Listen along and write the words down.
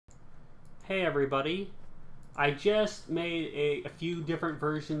Hey everybody, I just made a few different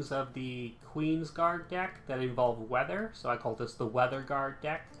versions of the Queensguard deck that involve weather, so I call this the Weatherguard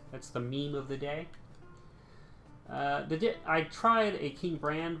deck. That's the meme of the day. I tried a King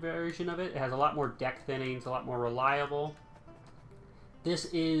Brand version of it. It has a lot more deck thinnings, a lot more reliable. This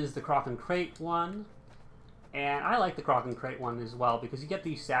is the Croc and Crate one, and I like the Croc and Crate one as well because you get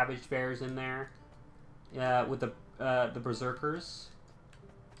these Savage Bears in there with the Berserkers.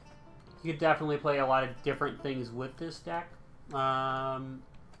 You could definitely play a lot of different things with this deck. Some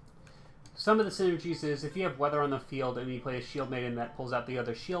of the synergies is if you have Weather on the field and you play a Shield Maiden that pulls out the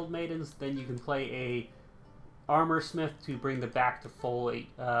other Shield Maidens, then you can play a Armor Smith to bring the back to full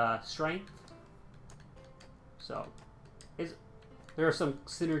strength. So, there are some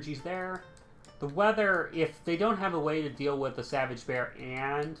synergies there. The Weather, if they don't have a way to deal with the Savage Bear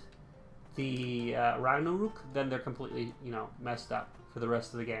and the Ragnarok, then they're completely, messed up for the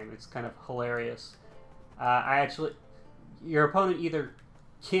rest of the game. It's kind of hilarious. Your opponent either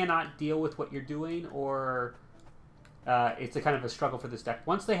cannot deal with what you're doing, or it's a kind of a struggle for this deck.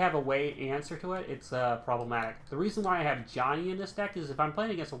 Once they have a answer to it, it's problematic. The reason why I have Johnny in this deck is if I'm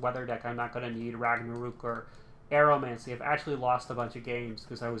playing against a Weather deck, I'm not going to need Ragnarok or Aeromancy. I've actually lost a bunch of games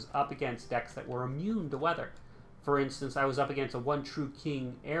because I was up against decks that were immune to Weather. For instance, I was up against a One True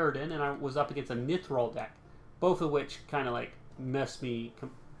King Aridin, and I was up against a Nithrol deck, both of which kind of like messed me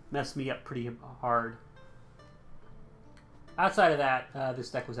up pretty hard. Outside of that,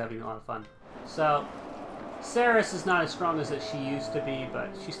 this deck was having a lot of fun. So, Saris is not as strong as she used to be, but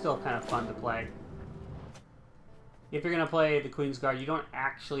she's still kind of fun to play. If you're going to play the Queensguard, you don't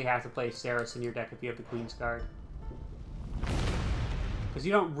actually have to play Saris in your deck if you have the Queensguard. Because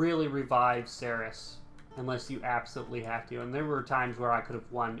you don't really revive Saris unless you absolutely have to. And there were times where I could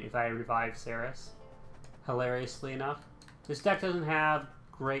have won if I revived Saris, hilariously enough. This deck doesn't have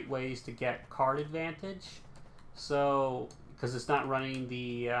great ways to get card advantage, so because it's not running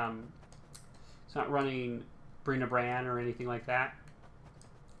the Brina Brand or anything like that.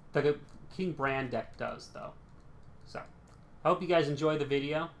 The King Brand deck does, though. So I hope you guys enjoyed the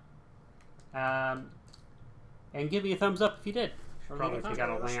video, and give me a thumbs up if you did. Probably if you got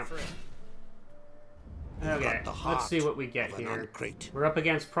a lamp. Okay, let's see what we get here. We're up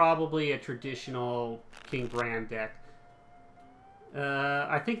against probably a traditional King Brand deck.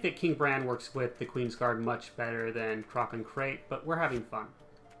 I think that King Brand works with the Queensguard much better than Croc and Crate, but we're having fun.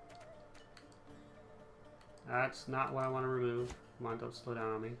 That's not what I want to remove. Come on, don't slow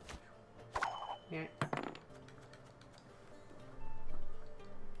down on me. Yeah.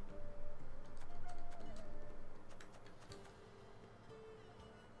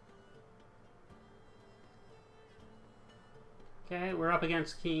 Okay, we're up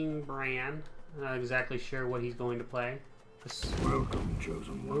against King Brand. I'm not exactly sure what he's going to play. Welcome,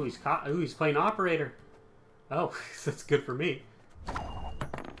 chosen one. Ooh, he's playing Operator. Oh, that's good for me.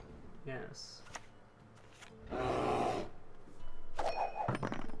 Yes.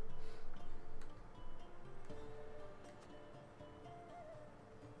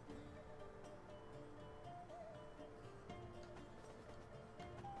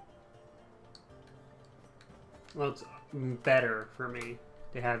 Well, it's better for me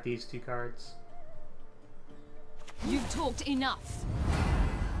to have these two cards. You've talked enough.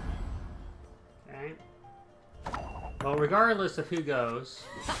 Okay. Well, regardless of who goes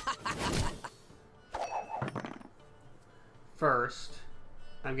first,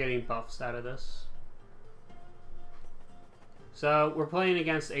 I'm getting buffs out of this. So, we're playing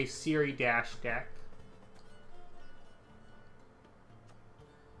against a Siri Dash deck.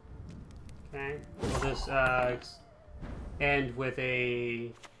 Okay. We'll just end with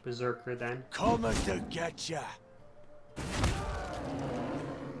a Berserker then. Coming to get ya.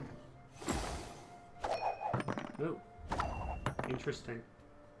 Ooh. Interesting.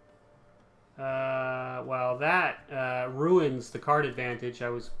 Well, that ruins the card advantage I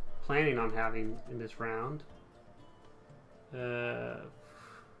was planning on having in this round. Yikes.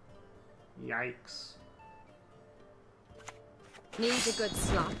 Needs a good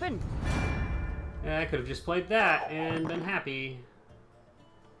slapping. Yeah, I could have just played that and been happy.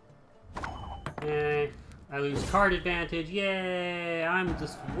 I lose card advantage. Yay! I'm the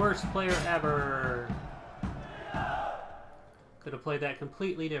worst player ever. Could have played that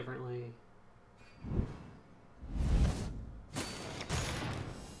completely differently.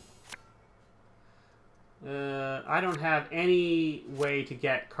 I don't have any way to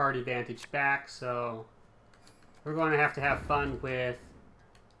get card advantage back, so we're going to have fun with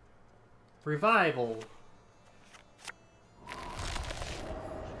Revival.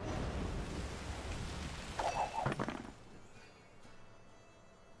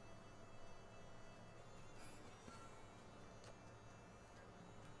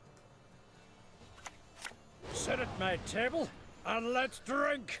 my table and let's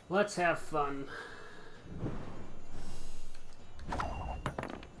drink. Let's have fun.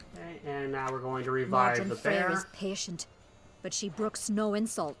 Okay, and now we're going to revive Modern the Freyr bear. is patient, but she brooks no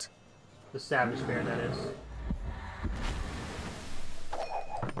insult. The savage bear, that is.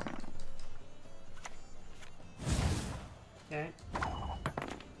 Okay.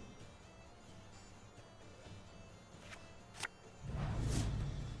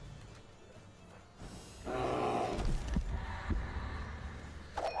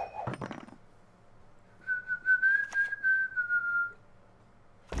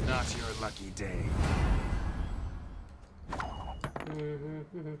 Not your lucky day.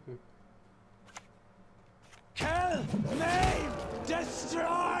 Kill! Maim!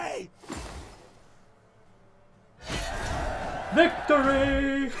 Destroy!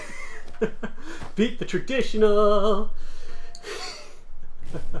 Victory! Beat the traditional!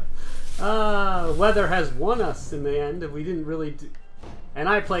 Weather has won us in the end. We didn't really do... And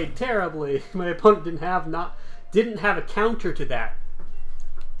I played terribly. My opponent didn't have a counter to that.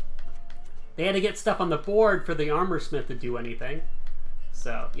 They had to get stuff on the board for the armor smith to do anything.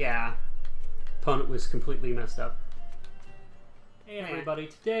 So, yeah. Opponent was completely messed up. Hey everybody,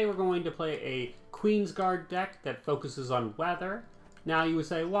 today we're going to play a Queensguard deck that focuses on weather. Now you would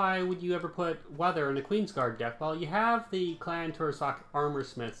say, why would you ever put weather in a Queensguard deck? Well, you have the Clan Tursok armor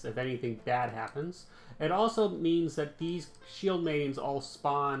smiths if anything bad happens. It also means that these shield maidens all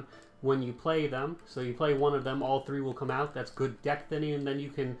spawn when you play them. So you play one of them, all three will come out. That's good deck thinning, and then you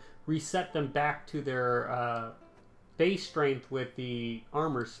can reset them back to their base strength with the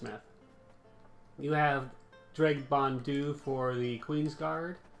armor smith. You have Dreg Bondu for the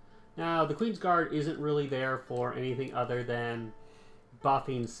Queensguard. Now, the Queensguard isn't really there for anything other than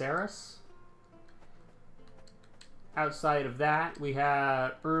buffing Ceres. Outside of that, we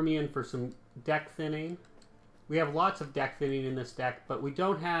have Ermion for some deck thinning. We have lots of deck thinning in this deck, but we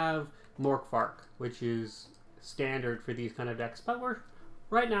don't have Morkvark, which is standard for these kind of decks. But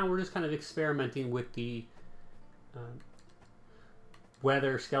right now we're just kind of experimenting with the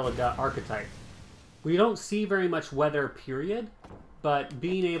Weather Skellige archetype. We don't see very much weather, period, but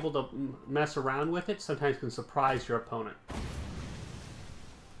being able to mess around with it sometimes can surprise your opponent.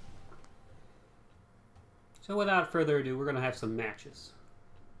 So without further ado, we're going to have some matches.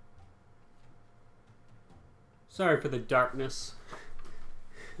 Sorry for the darkness.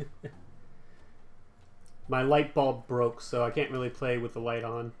 My light bulb broke, so I can't really play with the light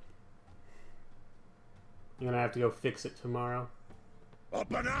on. I'm going to have to go fix it tomorrow. Up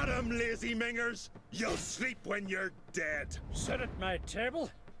and at 'em, lazy mingers! You'll sleep when you're dead! Sit at my table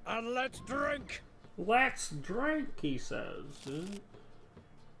and let's drink. Let's drink, he says.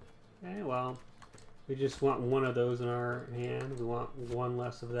 Okay, well, we just want one of those in our hand. We want one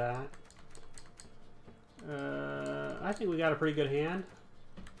less of that. I think we got a pretty good hand.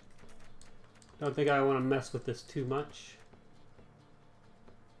 Don't think I want to mess with this too much.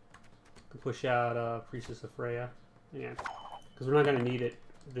 Can push out Priestess of Freya. Yeah, because we're not going to need it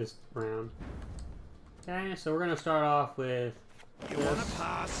this round. Okay, so we're going to start off with You this. wanna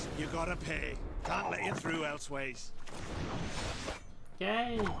pass, you gotta pay. Can't let you through elseways.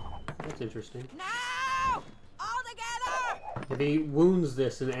 Okay, that's interesting. Now! All together! If he wounds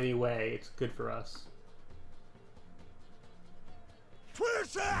this in any way, it's good for us.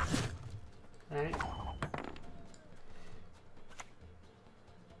 Twisha! Okay.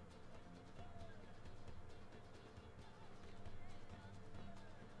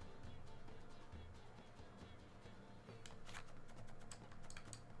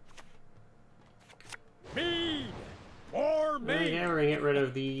 Mead! More mead! Okay, we're gonna get rid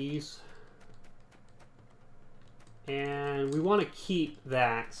of these. And we want to keep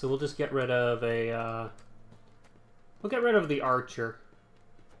that, so we'll just get rid of a, we'll get rid of the archer.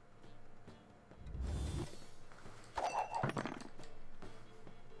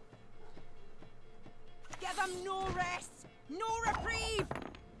 Give them no rest, no reprieve!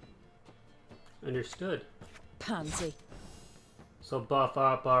 Understood. Pansy. So buff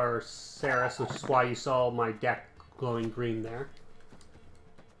up our Ceres, which is why you saw my deck glowing green there.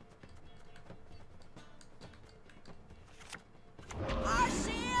 Our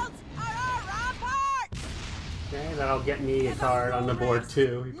shields are our ramparts! Okay, that'll get me a card on the board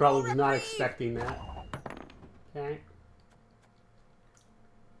too. He probably was not expecting that. Okay.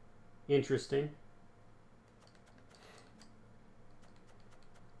 Interesting.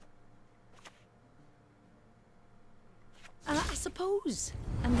 I suppose,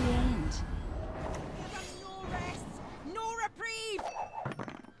 in the end. Give them no rest, no reprieve!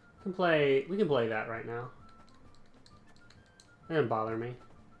 We can play that right now. It doesn't bother me.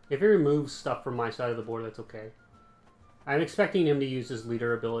 If it removes stuff from my side of the board, that's okay. I'm expecting him to use his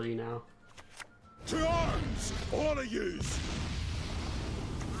leader ability now. To arms, all of yous!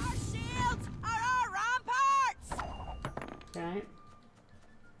 Our shields are our ramparts! Okay.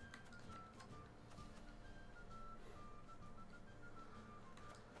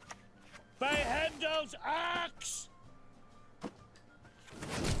 By Handel's axe!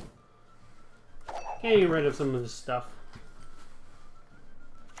 Getting rid of some of this stuff.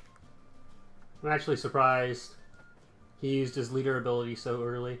 I'm actually surprised he used his leader ability so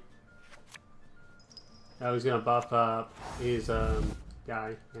early. I was gonna buff up his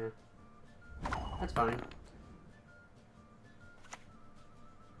guy, yeah. That's fine.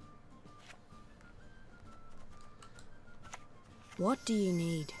 What do you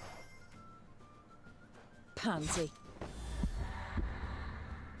need? Pansy.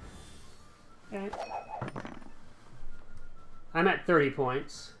 Okay. I'm at 30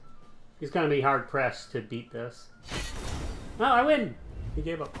 points. He's gonna be hard pressed to beat this. Oh, I win! He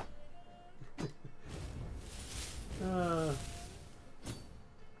gave up.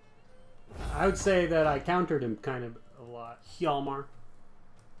 I would say that I countered him kind of a lot. Hjalmar.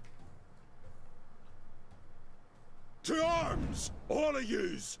 To arms, all of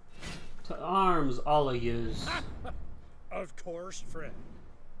yous! To arms, all of yous. Of course, friend.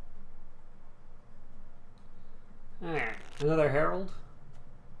 Alright, another herald.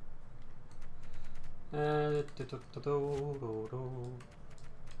 I'm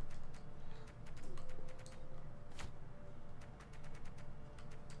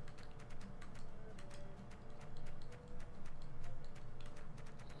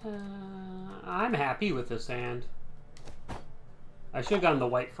happy with this hand. I should have gotten the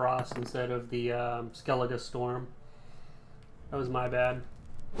White Frost instead of the Skellige Storm. That was my bad.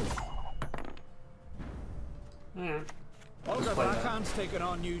 Yeah. Olga Backhand's taking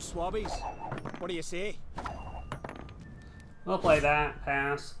on new swabbies. What do you say? We'll play that.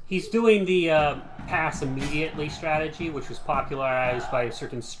 Pass. He's doing the pass immediately strategy, which was popularized by a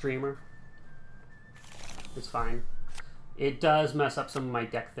certain streamer. It's fine. It does mess up some of my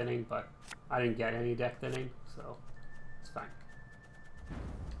deck thinning, but I didn't get any deck thinning, so it's fine.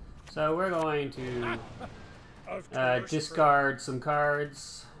 So we're going to discard some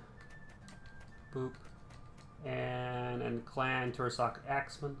cards. Boop. And clan Tursak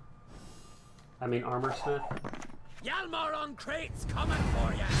Axeman. I mean Armorsmith. Yalmar on crates coming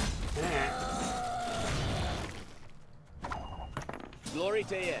for ya! Yeah. Glory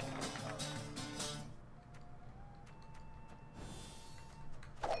to you.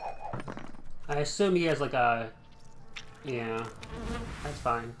 I assume he has like a... Yeah, that's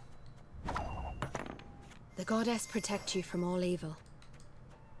fine. The goddess protect you from all evil.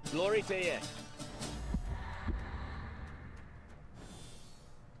 Glory to you.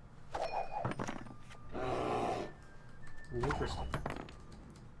 Interesting.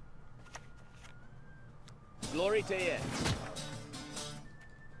 Glory to you.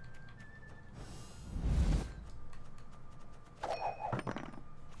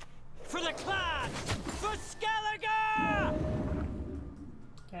 For the clan! For Skellige!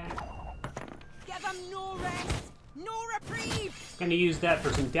 Okay. Give them no rest, no reprieve! Gonna use that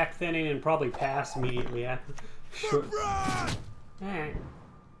for some deck thinning and probably pass immediately after. Sure. Alright.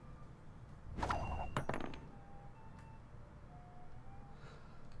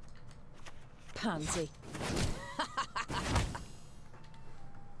 Pansy.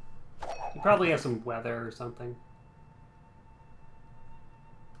 You probably have some weather or something.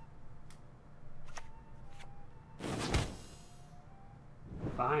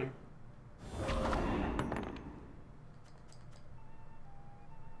 Fine.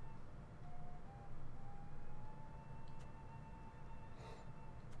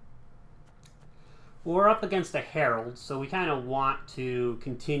 We're up against a Herald, so we kind of want to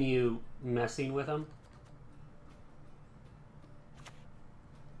continue messing with him.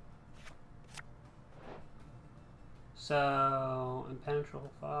 So,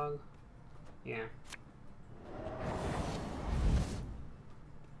 impenetrable fog. Yeah.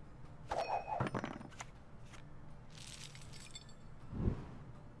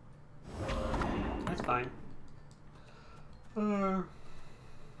 That's fine.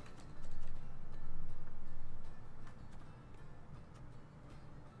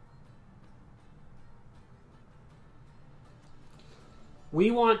 We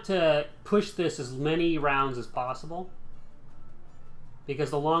want to push this as many rounds as possible, because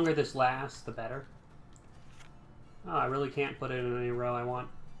the longer this lasts, the better. Oh, I really can't put it in any row I want.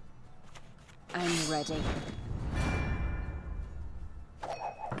 I'm ready.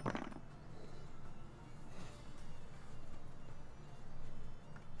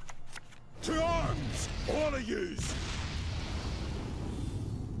 To arms, all of yous!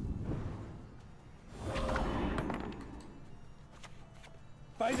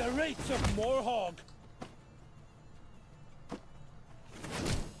 By the rates of Morhog.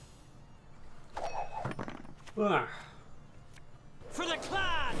 Ugh. For the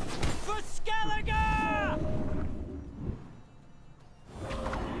clan! For Skellige!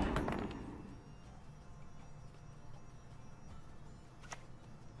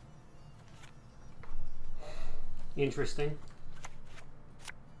 Interesting.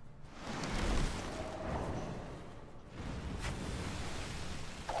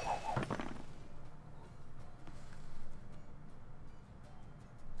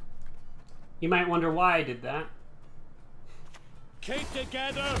 You might wonder why I did that. Keep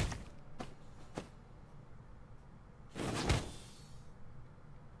together!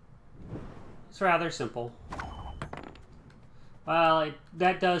 It's rather simple. Well,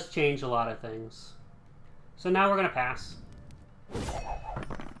 that does change a lot of things. So now we're going to pass.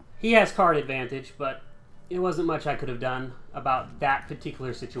 He has card advantage, but it wasn't much I could have done about that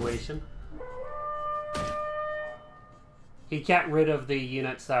particular situation. He got rid of the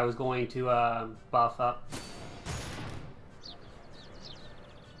units that I was going to buff up.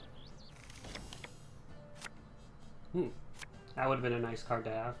 That would have been a nice card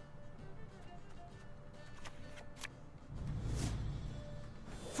to have.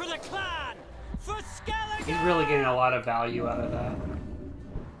 For the clan! For Skellige! He's really getting a lot of value out of that.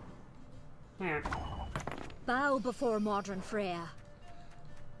 Yeah. Bow before modern Freya.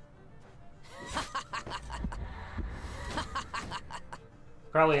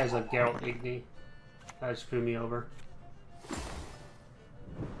 Probably has a Geralt Igni. That would screw me over.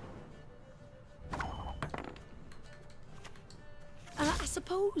 I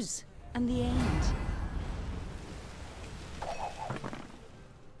suppose. And the end.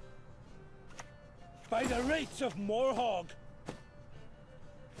 By the rates of Morhog.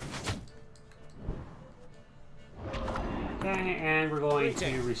 Okay, and we're going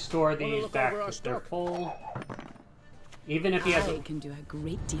to restore these back to their full. Even if he has I can do a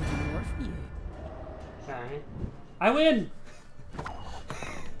great deal more for you. Okay. I win!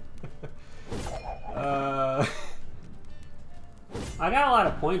 I got a lot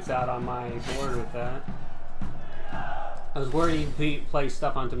of points out on my board with that. I was worried he'd play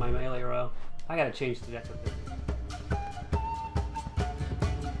stuff onto my melee row. I gotta change the deck a bit.